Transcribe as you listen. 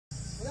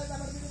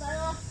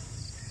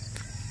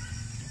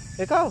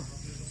Ikaw.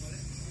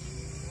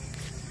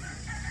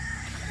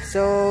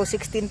 So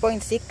 16.6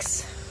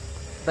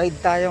 ride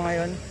tayo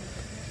ngayon.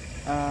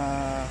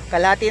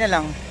 Kalahati na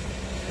lang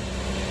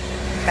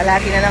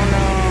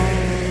ng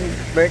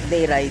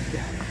birthday ride.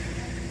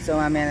 So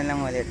mamaya na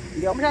lang ulit.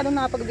 Hindi ako masyadong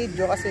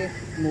nakapag-video kasi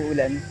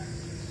umuulan.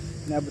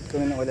 Nabot ko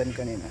ng ulan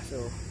kanina.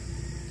 So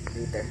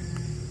later.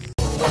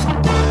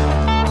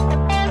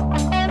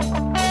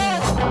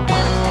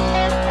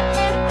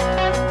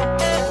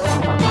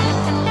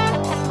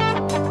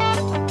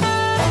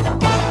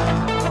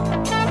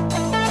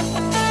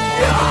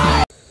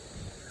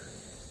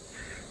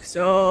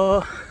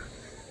 So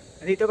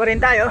nandito pa rin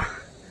tayo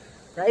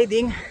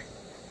riding.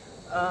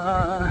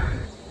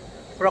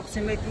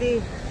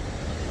 Approximately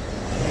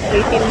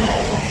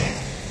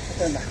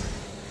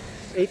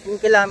 18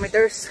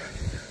 kilometers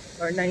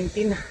or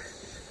 19.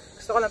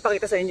 Gusto ko lang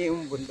pakita sa inyo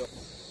yung bundok.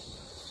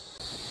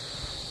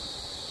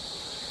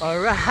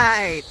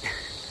 Alright,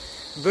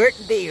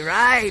 birthday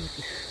ride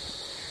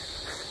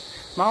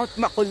Mount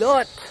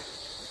Makulot.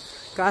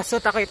 Kaso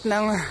takip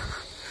ng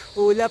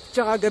ulap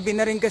tsaka gabi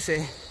na rin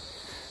kasi.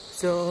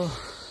 So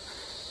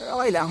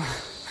okay lang.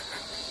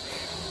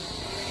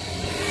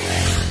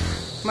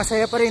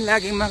 Masaya pa rin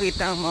laging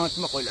makita ang Mount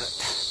Makulot.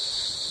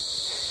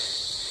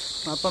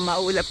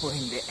 Mapamaulap po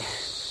hindi.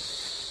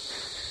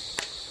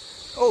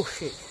 Oh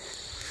shit.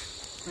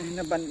 Ano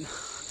na ba?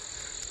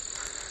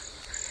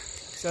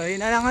 So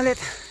yun na lang ulit.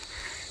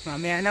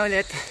 Mamaya na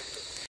ulit.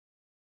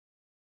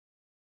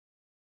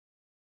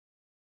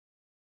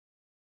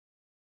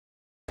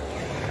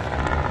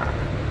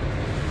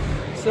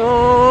 So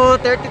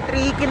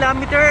 33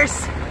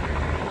 kilometers.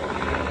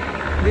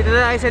 Dito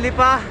tayo sa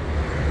Lipa.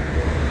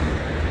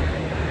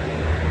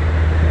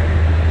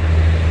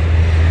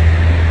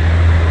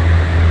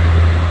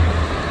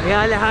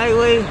 Yala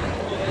Highway.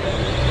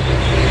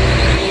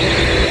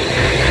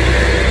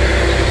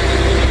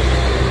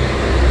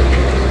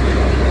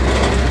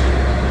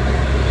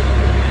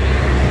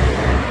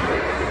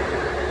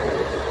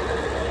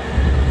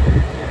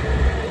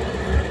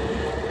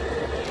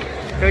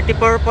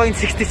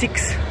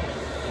 $34.66.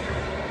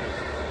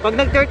 Pag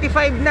nag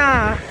 35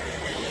 na,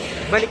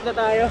 balik na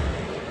tayo.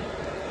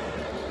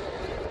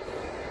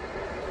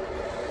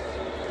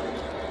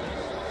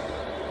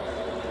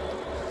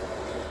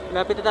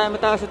 Lapit na tayo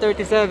mataas sa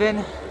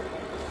 37.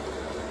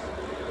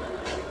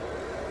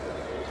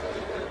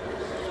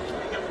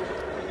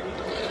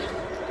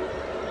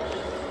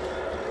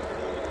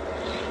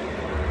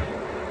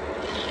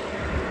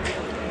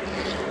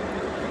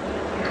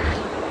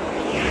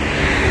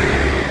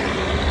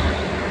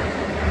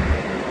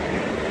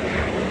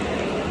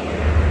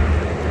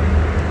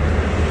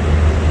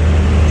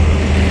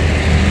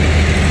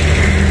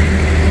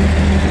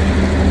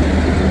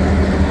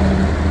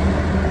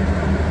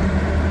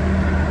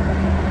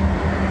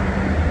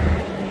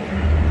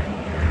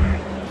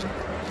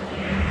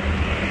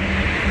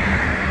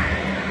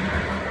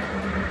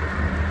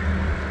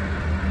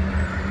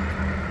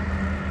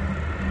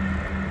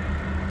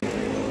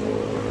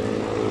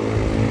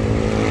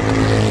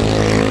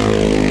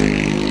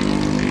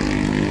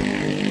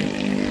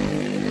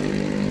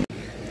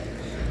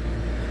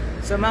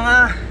 So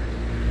mga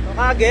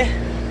Okage,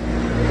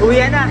 uwi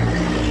na.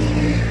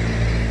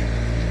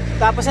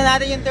 Tapos na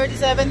natin yung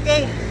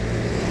 37K.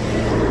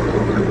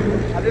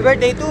 Happy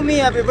birthday to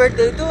me, happy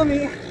birthday to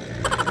me.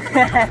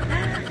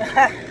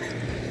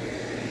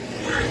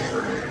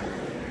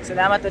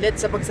 Salamat ulit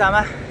sa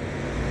pagsama.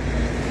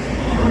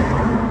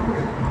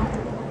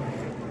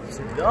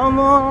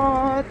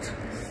 Salamat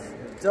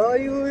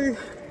tayo'y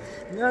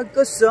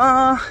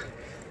nagkasamang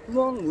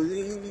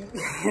muli.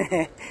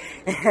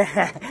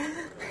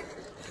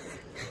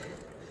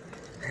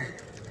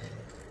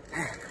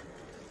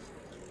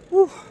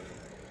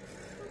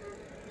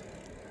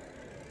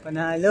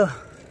 Panalo.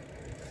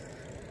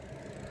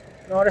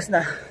 Anong oras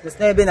na? Just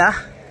 9 na.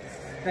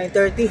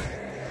 9:30.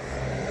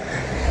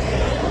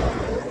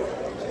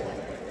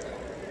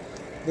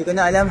 Hindi ko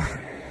na alam.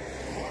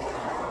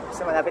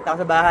 Basta malapit na ako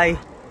sa bahay.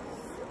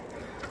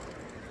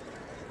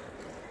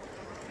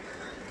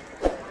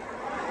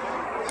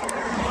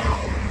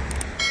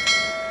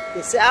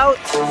 Peace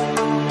out.